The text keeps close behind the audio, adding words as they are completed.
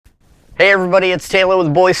Hey everybody, it's Taylor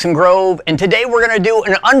with Boydston Grove, and today we're going to do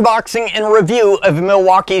an unboxing and review of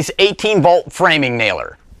Milwaukee's 18-volt framing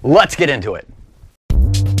nailer. Let's get into it.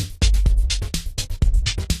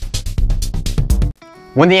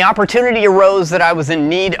 When the opportunity arose that I was in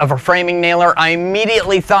need of a framing nailer, I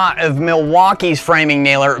immediately thought of Milwaukee's framing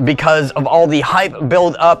nailer because of all the hype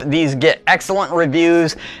build up. These get excellent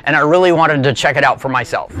reviews, and I really wanted to check it out for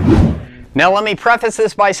myself. Now let me preface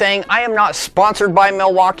this by saying I am not sponsored by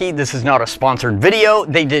Milwaukee. This is not a sponsored video.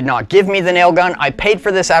 They did not give me the nail gun. I paid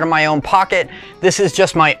for this out of my own pocket. This is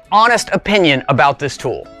just my honest opinion about this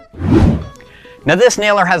tool. Now this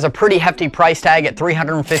nailer has a pretty hefty price tag at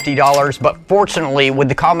 $350, but fortunately with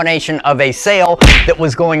the combination of a sale that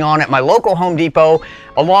was going on at my local Home Depot,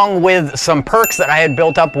 along with some perks that I had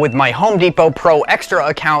built up with my Home Depot Pro Extra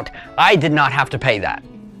account, I did not have to pay that.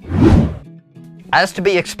 As to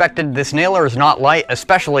be expected, this nailer is not light,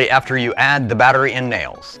 especially after you add the battery and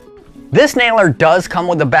nails. This nailer does come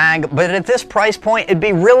with a bag, but at this price point, it'd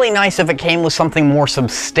be really nice if it came with something more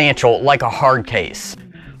substantial, like a hard case.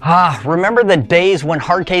 Remember the days when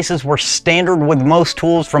hard cases were standard with most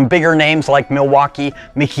tools from bigger names like Milwaukee,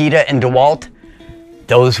 Makita, and DeWalt?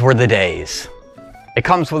 Those were the days. It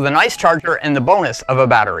comes with a nice charger and the bonus of a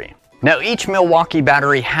battery. Now each Milwaukee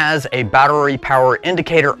battery has a battery power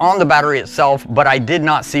indicator on the battery itself, but I did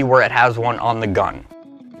not see where it has one on the gun.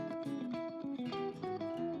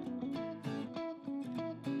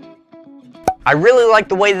 I really like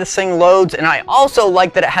the way this thing loads, and I also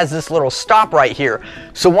like that it has this little stop right here.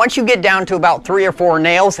 So once you get down to about 3 or 4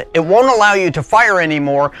 nails, it won't allow you to fire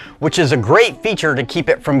anymore, which is a great feature to keep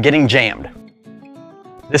it from getting jammed.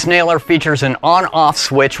 This nailer features an on-off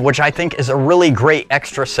switch, which I think is a really great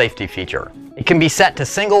extra safety feature. It can be set to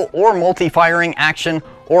single or multi-firing action,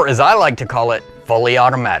 or as I like to call it, fully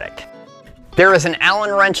automatic. There is an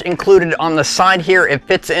Allen wrench included on the side here. It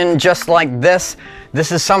fits in just like this.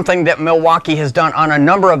 This is something that Milwaukee has done on a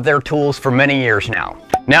number of their tools for many years now.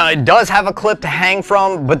 Now it does have a clip to hang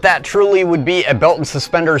from, but that truly would be a belt and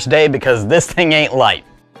suspenders day because this thing ain't light.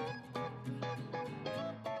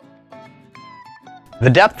 The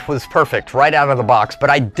depth was perfect right out of the box, but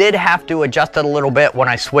I did have to adjust it a little bit when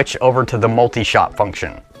I switched over to the multi-shot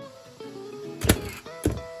function.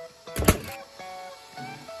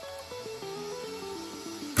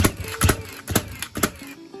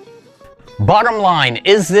 Bottom line,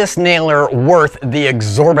 is this nailer worth the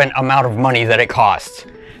exorbitant amount of money that it costs?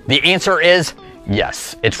 The answer is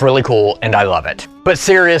yes, it's really cool and I love it. But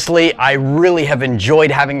seriously, I really have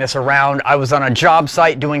enjoyed having this around. I was on a job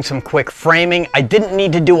site doing some quick framing. I didn't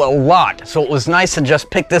need to do a lot, so it was nice to just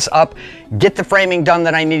pick this up, get the framing done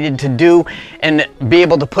that I needed to do, and be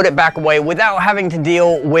able to put it back away without having to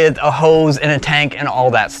deal with a hose and a tank and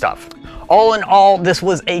all that stuff. All in all, this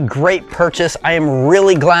was a great purchase. I am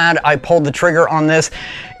really glad I pulled the trigger on this.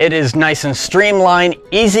 It is nice and streamlined,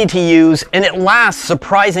 easy to use, and it lasts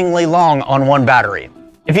surprisingly long on one battery.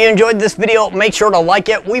 If you enjoyed this video, make sure to like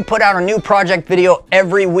it. We put out a new project video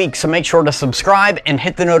every week, so make sure to subscribe and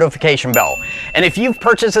hit the notification bell. And if you've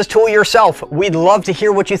purchased this tool yourself, we'd love to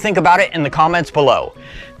hear what you think about it in the comments below.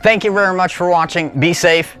 Thank you very much for watching. Be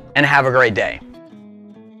safe and have a great day.